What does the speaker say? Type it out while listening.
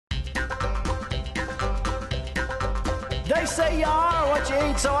They say you are what you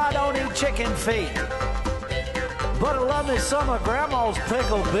eat, so I don't eat chicken feet. But I love me some of Grandma's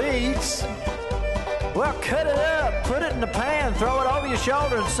pickled beets. Well, cut it up, put it in the pan, throw it over your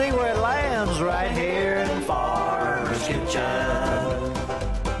shoulder and see where it lands right here in Farmer's Kitchen.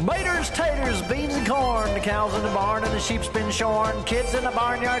 Maters, taters, beans and corn, the cows in the barn and the sheep's been shorn, kids in the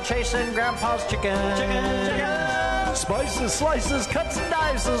barnyard chasing Grandpa's chicken. Spices, slices, cuts and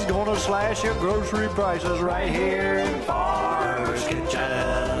dices, gonna slash your grocery prices right here in Farmer's Kitchen.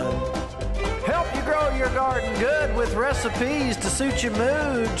 Help you grow your garden good with recipes to suit your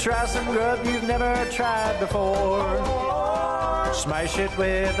mood. Try some grub you've never tried before. Smash it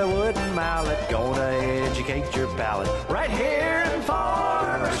with a wooden mallet. Gonna educate your palate. Right here in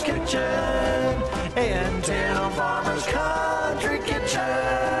Farmer's Kitchen. In Tim Farmer's Country Kitchen.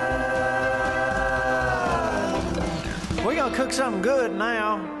 We're gonna cook something good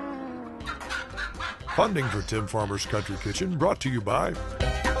now. Funding for Tim Farmer's Country Kitchen brought to you by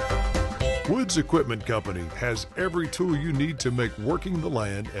Woods Equipment Company has every tool you need to make working the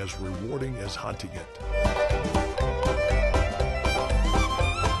land as rewarding as hunting it.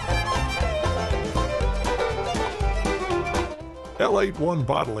 L81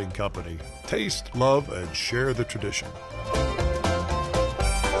 Bottling Company. Taste, love, and share the tradition.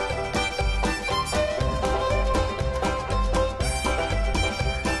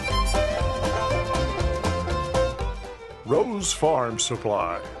 Rose Farm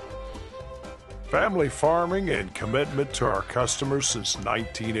Supply. Family farming and commitment to our customers since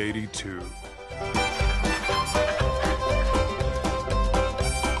 1982.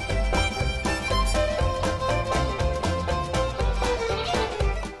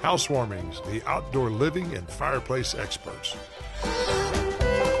 Housewarmings, the outdoor living and fireplace experts.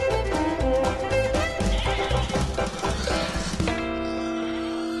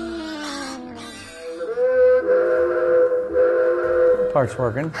 Part's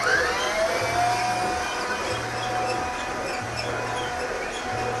working.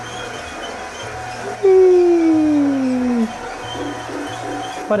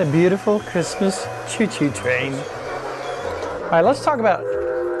 What a beautiful Christmas choo-choo train. All right, let's talk about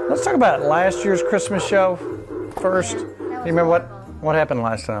last year's Christmas show first. You remember what happened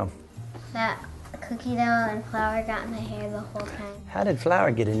last time? That cookie dough and flour got in my hair the whole time. How did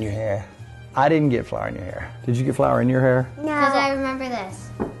flour get in your hair? I didn't get flour in your hair. Did you get flour in your hair? No. Because I remember this.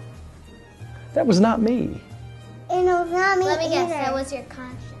 That was not me. It was not me. Let me guess. That was your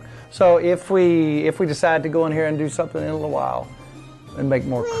conscience. So if we decide to go in here and do something in a little while and make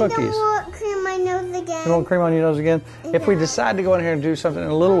more cookies. I don't want cream on my nose again. You want cream on your nose again? No. If we decide to go in here and do something in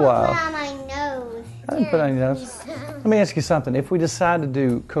a little while. Put it on my nose. I didn't put it on your nose. Let me ask you something. If we decide to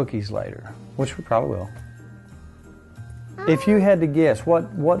do cookies later, which we probably will. If you had to guess, what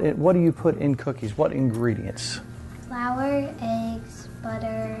do you put in cookies? What ingredients? Flour, eggs,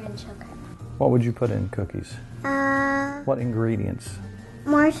 butter, and sugar. What would you put in cookies? What ingredients?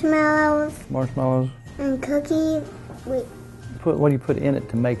 Marshmallows. Marshmallows. And cookies. What do you put in it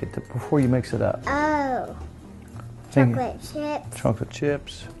to make it before you mix it up? Oh. Chocolate chips. Chocolate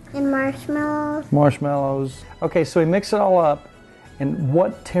chips. And marshmallows. Marshmallows. Okay, so we mix it all up. And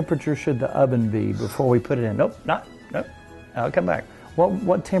what temperature should the oven be before we put it in? Nope. I'll come back.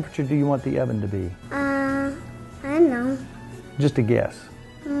 What temperature do you want the oven to be? I don't know. Just a guess.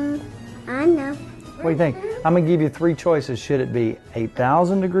 I know. What do you think? I'm going to give you three choices. Should it be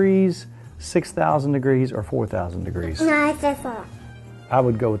 8,000 degrees, 6,000 degrees, or 4,000 degrees? No, I said 4. I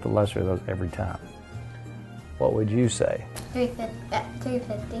would go with the lesser of those every time. What would you say?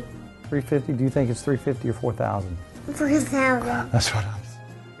 350. 350? Do you think it's 350 or 4,000? 4,000. That's what I'm saying.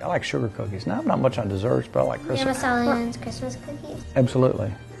 I like sugar cookies. Now, I'm not much on desserts, but I like Christmas. Grandma Sally Christmas cookies?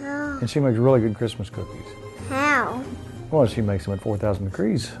 Absolutely. How? And she makes really good Christmas cookies. How? Well, she makes them at 4,000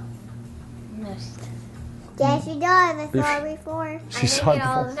 degrees. Most. Yeah, she does. I saw her before. She saw it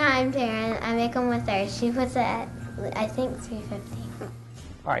before? all the time, Taryn. I make them with her. She puts it at, I think, 350.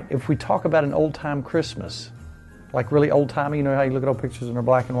 All right, if we talk about an old-time Christmas, like really old-timey, you know how you look at old pictures and they're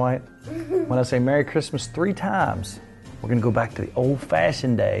black and white? When I say Merry Christmas 3 times, we're going to go back to the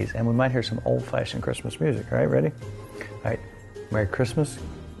old-fashioned days, and we might hear some old-fashioned Christmas music. All right, ready? All right, Merry Christmas.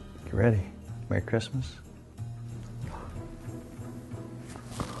 Get ready. Merry Christmas.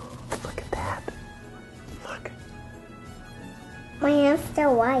 Look at that. Look. My hand's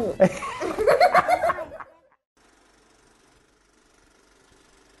still white.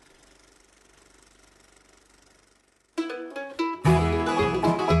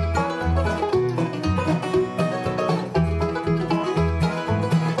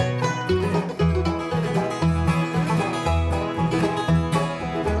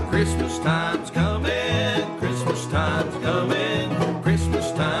 Christmas time's coming, Christmas time. time's coming,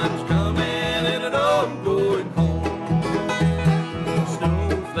 Christmas time's coming, and I know I'm going home.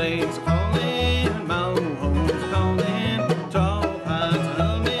 Snowflakes falling, and my old home's calling, tall pines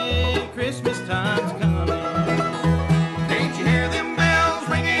humming, Christmas time's coming. Can't you hear them bells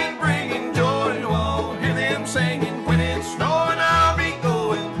ringing, bringing joy to all? Hear them singing when it's snowing, I'll be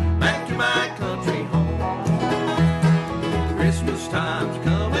going back to my country home. Christmas time's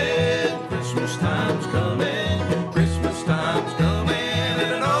coming, Christmas time's coming, Christmas time's coming,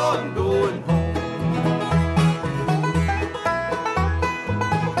 and I know I'm going home.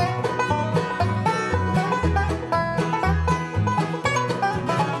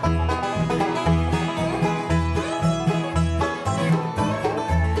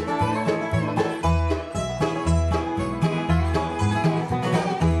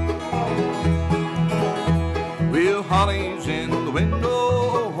 Well, holly's in the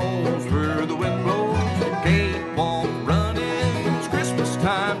window, holes where the wind blows, can't walk running, it's Christmas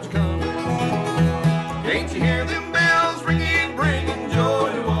time's coming. Can't you hear them bells ringing, bringing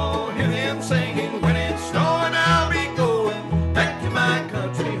joy to all? Hear them singing when it's snowing, I'll be going back to my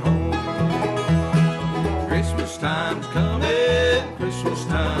country home. Christmas time's coming, Christmas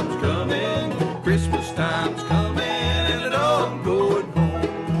time's coming, Christmas time's coming, and I know I'm going home.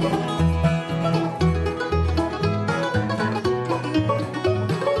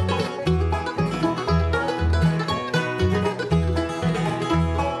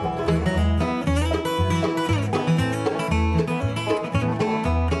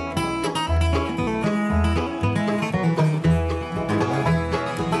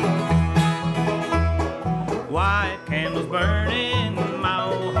 White candles burning, my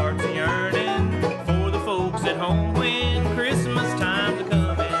old heart's a yearning for the folks at home when Christmas time's a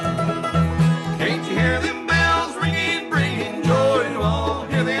coming. Can't you hear them bells ringing, bringing joy to all?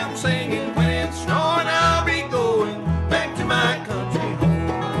 Hear them singing when it's snowing, I'll be going back to my country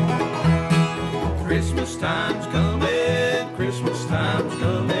home. Christmas time's coming, Christmas time's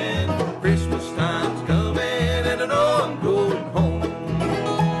coming, Christmas time's coming, and I know I'm going home.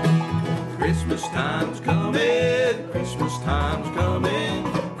 Christmas time's coming, Christmas time's coming,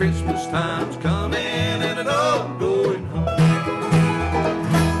 Christmas time's coming, and I know I'm going home.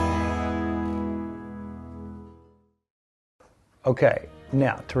 Okay,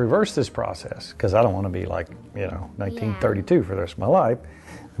 now to reverse this process, because I don't want to be like, 1932 for the rest of my life,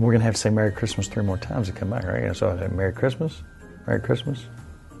 we're going to have to say Merry Christmas 3 more times to come back, right? So I say Merry Christmas, Merry Christmas,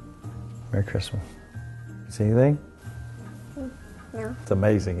 Merry Christmas. See anything? No. It's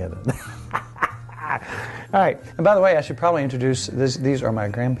amazing, isn't it? All right, and by the way, I should probably introduce this. These are my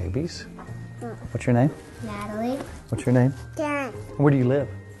grandbabies. What's your name? Natalie. What's your name? Darren. Where do you live?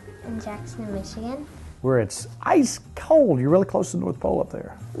 In Jackson, Michigan. Where it's ice cold. You're really close to the North Pole up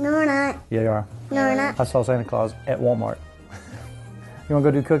there. No, we're not. Yeah, you are. No, we're not. I saw Santa Claus at Walmart. You want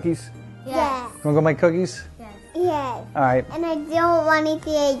to go do cookies? Yes. You want to go make cookies? Yes. Yes. All right. And I don't want to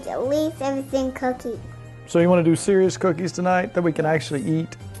eat at least everything cookie. So you want to do serious cookies tonight that we can actually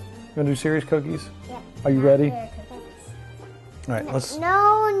eat? You want to do serious cookies? Yeah. Are you ready? Cookies. All right, let's.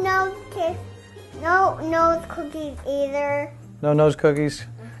 No nose cookies either. No nose cookies?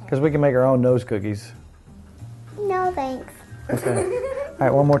 Because we can make our own nose cookies. No thanks. Okay. All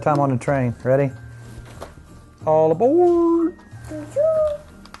right, one more time on the train. Ready? All aboard! I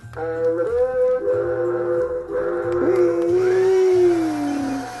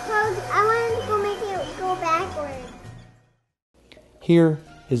wanted to go make it go backward. Here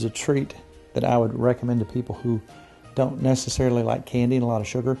is a treat that I would recommend to people who don't necessarily like candy and a lot of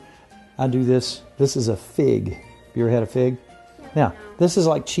sugar. I do this. This is a fig. Have you ever had a fig? No. Now, this is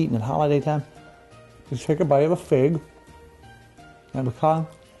like cheating at holiday time. Just take a bite of a fig and pecan.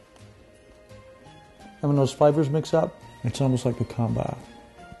 And when those flavors mix up, it's almost like pecan pie.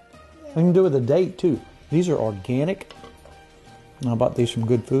 You can do it with a date too. These are organic. And I bought these from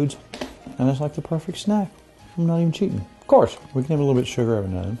Good Foods. And it's like the perfect snack. I'm not even cheating. Of course, we can have a little bit of sugar every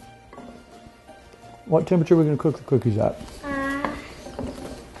now and then. What temperature are we going to cook the cookies at? I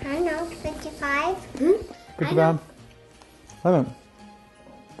don't know, 55? 55? Wait a minute.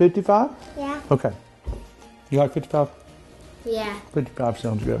 55? Yeah. Okay. You like 55? Yeah. 55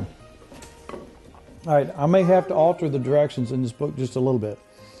 sounds good. All right, I may have to alter the directions in this book just a little bit.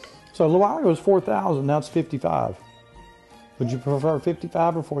 So a little while ago it was 4,000, now it's 55. Would you prefer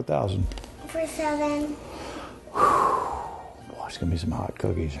 55 or 4,000? For 7. Boy, it's going to be some hot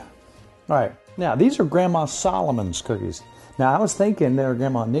cookies. All right, now these are Grandma Solomon's cookies. Now I was thinking they were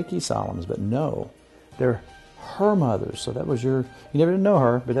Grandma Nikki Solomon's, but no, they're her mother's. So that was you never did know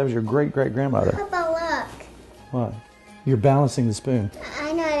her, but that was your great-great-grandmother. Papa, look. What? You're balancing the spoon.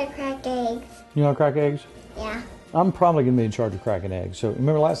 I know how to crack eggs. You know how to crack eggs? Yeah. I'm probably going to be in charge of cracking eggs. So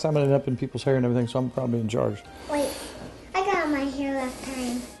remember last time I ended up in people's hair and everything, so I'm probably in charge. Wait, I got my hair last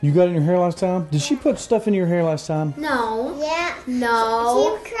time. You got it in your hair last time? Did she put stuff in your hair last time? No. Yeah.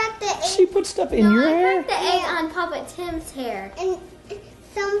 No. She cracked the egg. She put stuff in your hair? I cracked the egg on Papa Tim's hair. And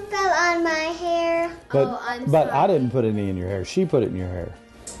some fell on my hair. But I didn't put any in your hair. She put it in your hair.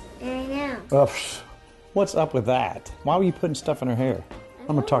 I know. Ugh, what's up with that? Why were you putting stuff in her hair?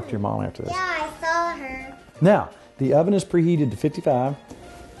 I'm going to talk to your mom after this. Yeah, I saw her. Now, the oven is preheated to 55,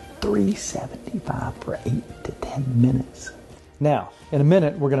 375 for 8 to 10 minutes. Now, in a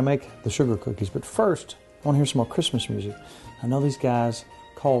minute, we're going to make the sugar cookies. But first, I want to hear some more Christmas music. I know these guys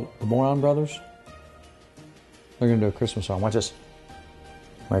called the Moron brothers. They're going to do a Christmas song. Watch this.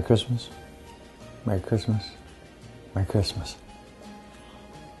 Merry Christmas. Merry Christmas. Merry Christmas.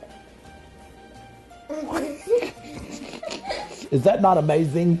 Is that not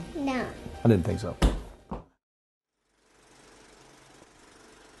amazing? No. I didn't think so.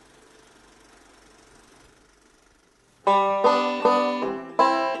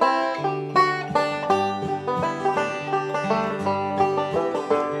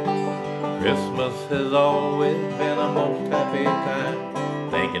 Christmas has always been a most happy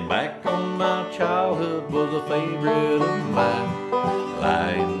time. Thinking back on my childhood was a favorite of mine.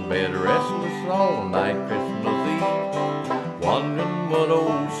 Lie in bed restless all night Christmas Eve, wondering what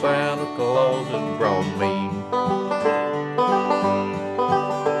old Santa Claus has brought me.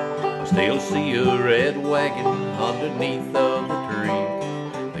 I still see a red wagon underneath of the tree.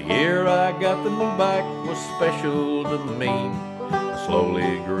 The year I got the new bike was special to me. I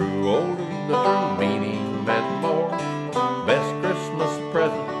slowly grew older, the true meaning meant more. Best Christmas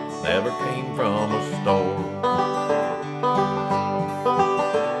present never came from a store.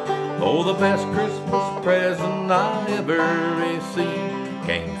 Oh, the best Christmas present I ever received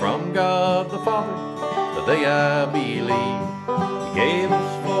came from God the Father, the day I believe. He gave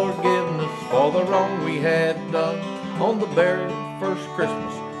us forgiveness for the wrong we had done on the very first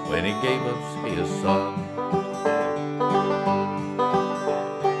Christmas when He gave us His Son.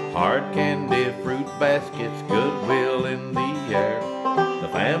 Hard candy, fruit baskets, goodwill in the air. The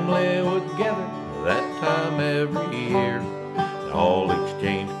family would gather that time every year. They all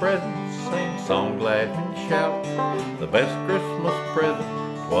exchanged presents, sing song, laugh and shout. The best Christmas present,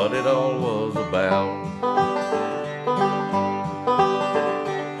 what it all was about.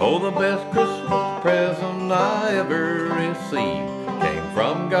 Oh, the best Christmas present I ever received came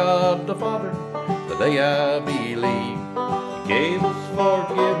from God the Father, the day I believe. He gave us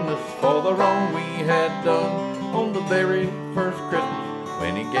forgiveness for the wrong we had done on the very first Christmas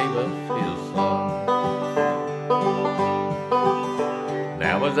when He gave us His Son.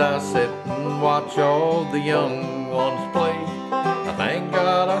 Now as I sit and watch all the young ones play, I thank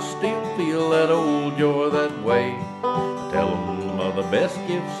God I still feel that old joy that way. Tell them of the best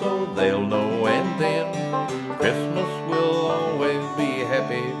gift so they'll know, and then Christmas will always be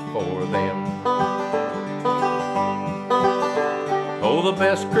happy for them. Oh, the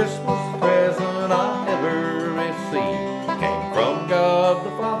best Christmas present I ever received came from God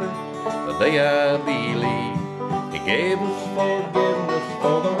the Father, the day I believe. He gave us forgiveness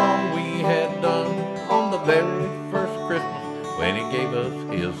for the wrong we had done on the very first Christmas when He gave us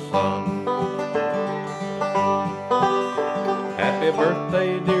His Son. Happy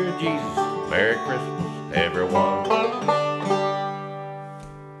birthday, dear Jesus. Merry Christmas, everyone.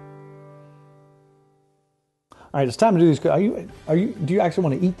 All right, it's time to do these. Do you actually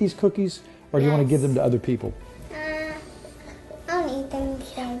want to eat these cookies, or do you want to give them to other people? I'll eat them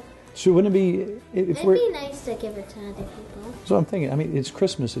too. So wouldn't it be It'd be nice to give it to other people. So I'm thinking, I mean, it's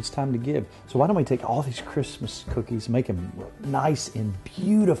Christmas, it's time to give. So why don't we take all these Christmas cookies, make them nice and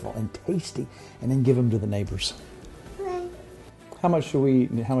beautiful and tasty, and then give them to the neighbors? Okay. How much should we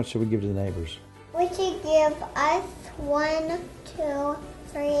give to the neighbors? We should give us 1, 2,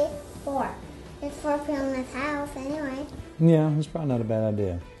 3, 4. There's 4 people in this house anyway. Yeah, that's probably not a bad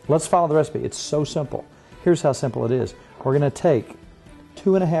idea. Let's follow the recipe. It's so simple. Here's how simple it is. We're going to take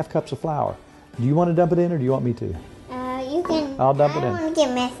 2½ cups of flour. Do you want to dump it in, or do you want me to? You can. I'll dump it in. I don't want to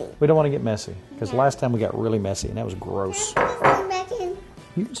get messy. We don't want to get messy, because last time we got really messy, and that was gross. Can I put this back in?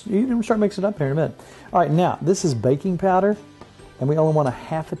 You can start mixing it up here in a minute. All right, now, this is baking powder, and we only want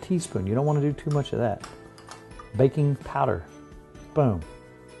 1/2 teaspoon. You don't want to do too much of that. Baking powder. Boom.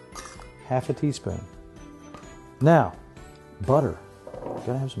 1/2 teaspoon. Now, butter. You've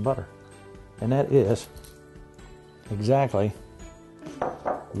got to have some butter. And that is exactly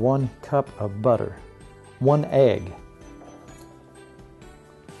 1 cup of butter. 1 egg.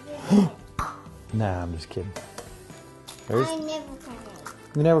 Nah, I'm just kidding. I never crack eggs.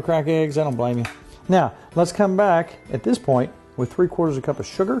 You never crack eggs? I don't blame you. Now, let's come back at this point with 3/4 cup of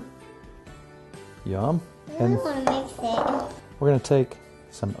sugar. Yum. I And want to mix it. we're going to take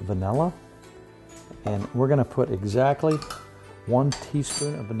some vanilla, and we're going to put exactly 1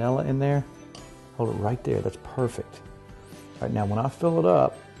 teaspoon of vanilla in there. Hold it right there. That's perfect. All right, now when I fill it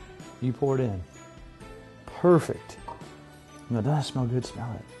up, you pour it in. Perfect. Now, doesn't that smell good?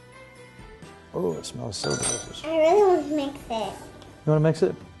 Smell it. Oh, it smells so delicious. I really want to mix it. You want to mix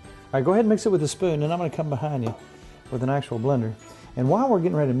it? All right, go ahead and mix it with a spoon, and I'm going to come behind you with an actual blender. And while we're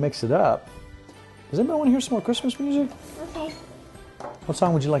getting ready to mix it up, does anybody want to hear some more Christmas music? Okay. What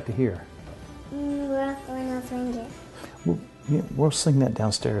song would you like to hear? Ralph the Red-Nosed Reindeer. We'll sing that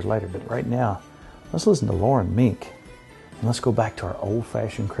downstairs later, but right now, let's listen to Lauren Mink, and let's go back to our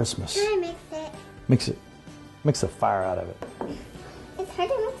old-fashioned Christmas. Can I mix it? Mix it. Mix the fire out of it. It's hard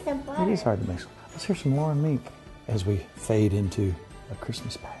to mix the butter. It is hard to mix. Let's hear some Lauren Mink as we fade into a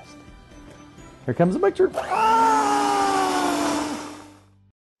Christmas past. Here comes the mixer.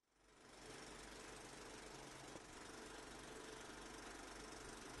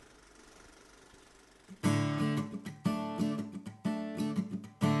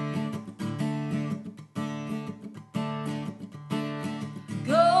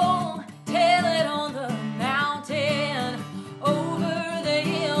 Go tell it on the mountain, over the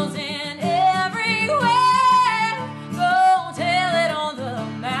hills and everywhere. Go tell it on the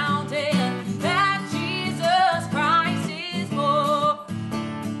mountain that Jesus Christ is born.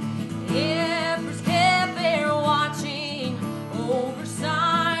 Everest kept there watching over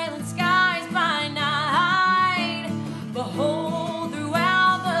silent skies by night. Behold,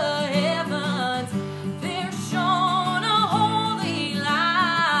 throughout the heavens there shone a holy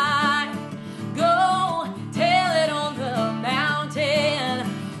light. Go tell it on the mountain,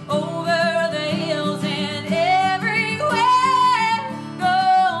 over the hills and everywhere.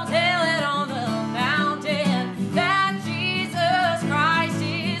 Go tell it on the mountain that Jesus Christ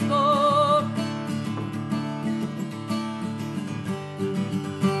is born.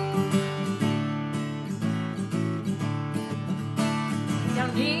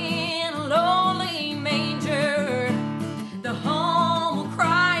 Down in a lonely manger, the humble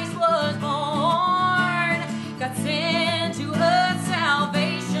Christ was born. God sent to us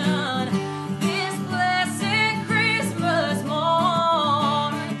salvation this blessed Christmas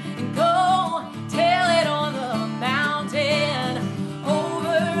morn. And go tell it on the mountain,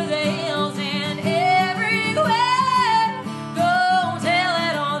 over the hills and everywhere. Go tell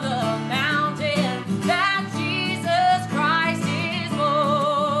it on the mountain that Jesus Christ is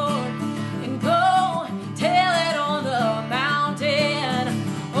born. And go tell it on the mountain,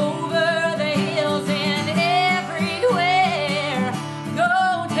 over the hills and everywhere.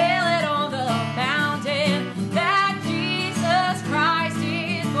 Go tell it on the mountain that Jesus Christ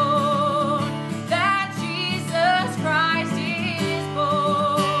is born. That Jesus Christ is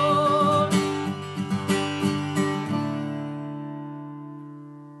born.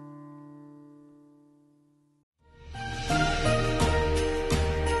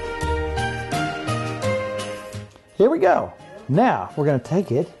 Here we go. Now, we're going to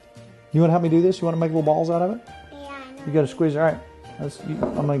take it. You want to help me do this? You want to make little balls out of it? Yeah, I know. You got to squeeze it. All right. I'm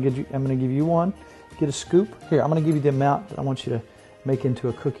going to give you one. Get a scoop. Here, I'm going to give you the amount that I want you to make into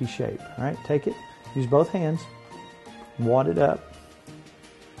a cookie shape. All right, take it. Use both hands. Wad it up.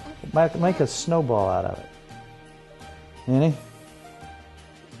 Make a snowball out of it. Annie?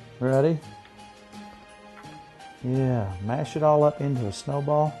 Ready? Yeah, mash it all up into a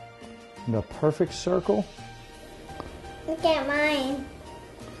snowball, into a perfect circle. Look at mine.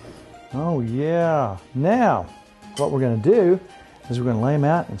 Oh yeah. Now, what we're going to do is we're going to lay them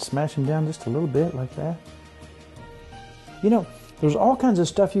out and smash them down just a little bit like that. You know, there's all kinds of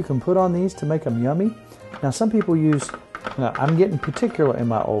stuff you can put on these to make them yummy. Now, some people use, now, I'm getting particular in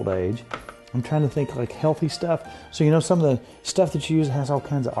my old age. I'm trying to think like healthy stuff. So, you know, some of the stuff that you use has all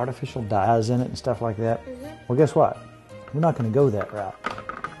kinds of artificial dyes in it and stuff like that. Well, guess what? We're not going to go that route.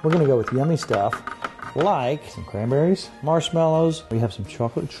 We're going to go with yummy stuff like some cranberries, marshmallows. We have some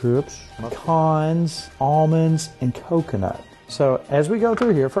chocolate chips, pecans, almonds, and coconut. So as we go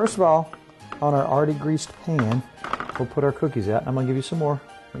through here, first of all, on our already greased pan, we'll put our cookies out. I'm going to give you some more.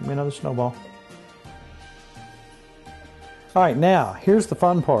 Make me another snowball. All right, now, here's the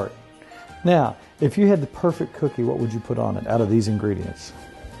fun part. Now, if you had the perfect cookie, what would you put on it out of these ingredients?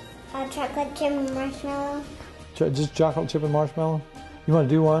 Chocolate chip and marshmallow. Just chocolate chip and marshmallow? You want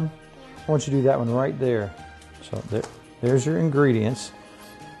to do one? I want you to do that one right there. So there's your ingredients.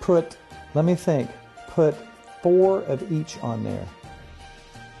 Let me think, put 4 of each on there.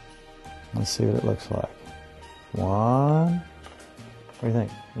 Let's see what it looks like. 1, What do you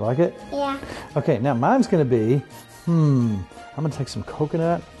think? You like it? Yeah. Okay, now mine's going to be, I'm going to take some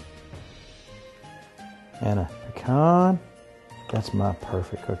coconut and a pecan. That's my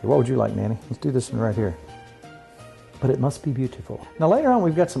perfect cookie. What would you like, Nanny? Let's do this one right here. But it must be beautiful. Now later on,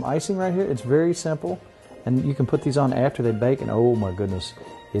 we've got some icing right here. It's very simple, and you can put these on after they bake, and oh my goodness,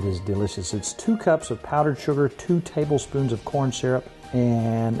 it is delicious. It's 2 cups of powdered sugar, 2 tablespoons of corn syrup,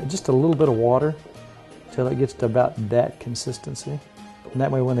 and just a little bit of water till it gets to about that consistency. And that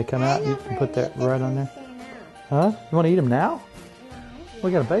way when they come out, you can put that right on there. Huh? You want to eat them now?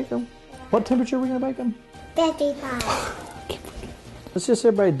 We got to bake them. What temperature are we going to bake them? 55. Let's just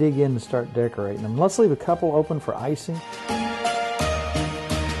everybody dig in and start decorating them. Let's leave a couple open for icing.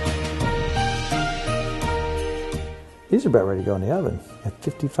 These are about ready to go in the oven at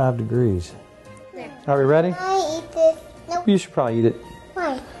 55 degrees. There. Are we ready? I eat this. Nope. You should probably eat it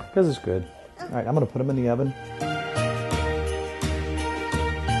Why? because it's good. All right, I'm going to put them in the oven.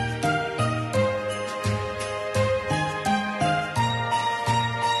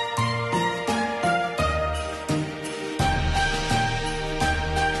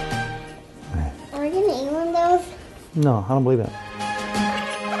 Are we going to eat one of those? No, I don't believe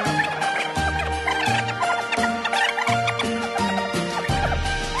that.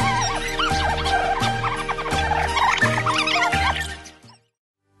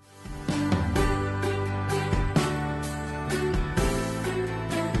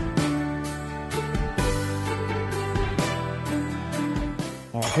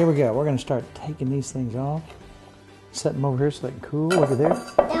 All right, here we go. We're going to start taking these things off. Set them over here so they can cool. Look at there.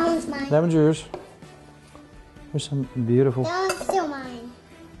 That one's mine. That one's yours. There's some beautiful. That one's still mine.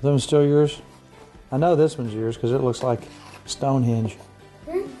 That one's still yours? I know this one's yours because it looks like Stonehenge.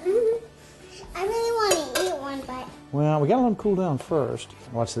 I really want to eat one, but Well, we got to let them cool down first.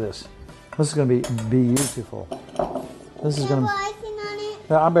 Watch this. This is going to be beautiful. This is going put to. icing on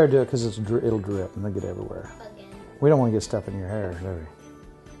it. I better do it because it'll drip and they'll get everywhere. Again. We don't want to get stuff in your hair, do we?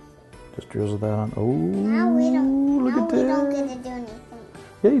 Just drizzle that on. Oh, Now we don't. look Now at we that. don't get to do anything.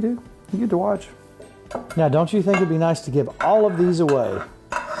 Yeah, you do. You get to watch. Now, don't you think it'd be nice to give all of these away?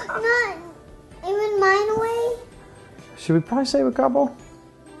 Not even mine away. Should we probably save a couple?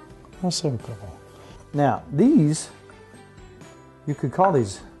 I'll save a couple. Now, these, you could call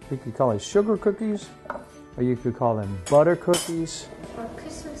these sugar cookies, or you could call them butter cookies, Or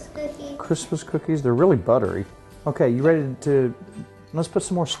Christmas cookies. Christmas cookies. They're really buttery. Okay, you ready to, let's put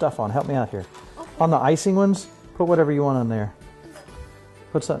some more stuff on. Help me out here. Okay. On the icing ones, put whatever you want on there.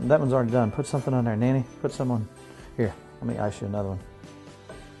 Put something, that one's already done. Put something on there, Nanny. Put some on. Here, let me ice you another one.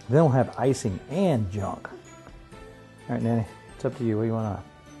 Then we'll have icing and junk. All right, Nanny, it's up to you. What do you want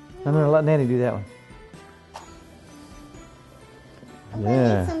on? No, let Nanny do that one. I'm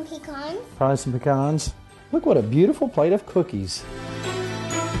Yeah. gonna eat some pecans. Probably some pecans. Look what a beautiful plate of cookies.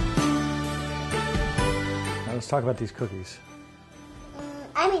 Now let's talk about these cookies.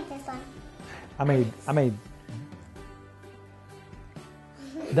 I made this one. I made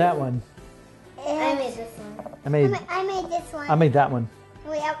that one. I made this one. I made I made this one. I made that one.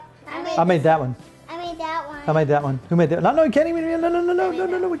 Wait, I made that one. I made that one. I made that one. Who made that? No, you can't even.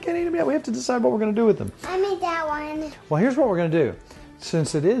 No. We can't eat them yet. We have to decide what we're going to do with them. I made that one. Well, here's what we're going to do.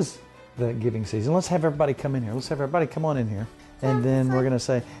 Since it is the giving season, let's have everybody come in here. Let's have everybody come on in here. And then we're going to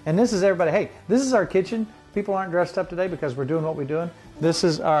say, and this is everybody, hey, this is our kitchen. People aren't dressed up today because we're doing what we're doing. This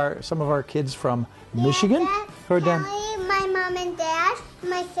is some of our kids from Michigan who are down. Kelly, my mom and dad,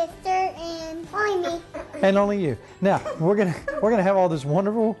 my sister, and only me. And only you. Now, we're gonna have all these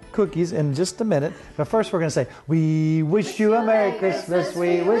wonderful cookies in just a minute. But first we're gonna say, we wish you a Merry Christmas,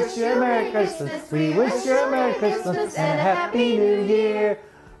 we wish you a Merry Christmas, we wish you a Merry Christmas and a Happy New Year.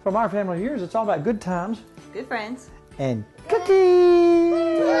 From our family of yours, it's all about good times. Good friends. And cookies!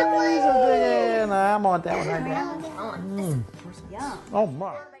 And I want that one right now. Yum. Oh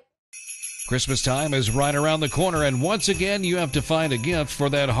my. Christmas time is right around the corner, and once again, you have to find a gift for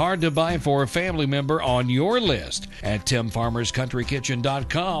that hard-to-buy-for family member on your list. At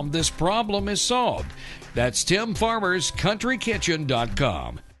TimFarmersCountryKitchen.com, this problem is solved. That's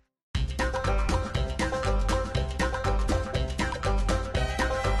TimFarmersCountryKitchen.com.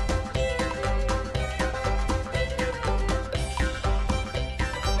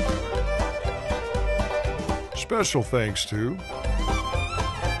 Special thanks to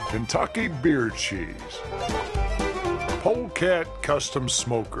Kentucky Beer Cheese, Polecat Custom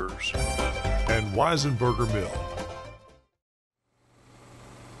Smokers, and Weisenberger Mill.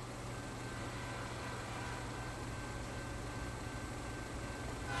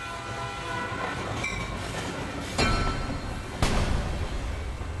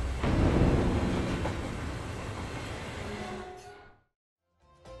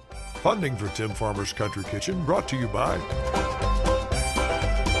 Funding for Tim Farmer's Country Kitchen brought to you by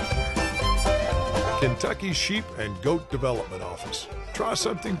Kentucky Sheep and Goat Development Office. Try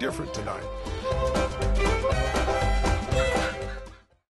something different tonight.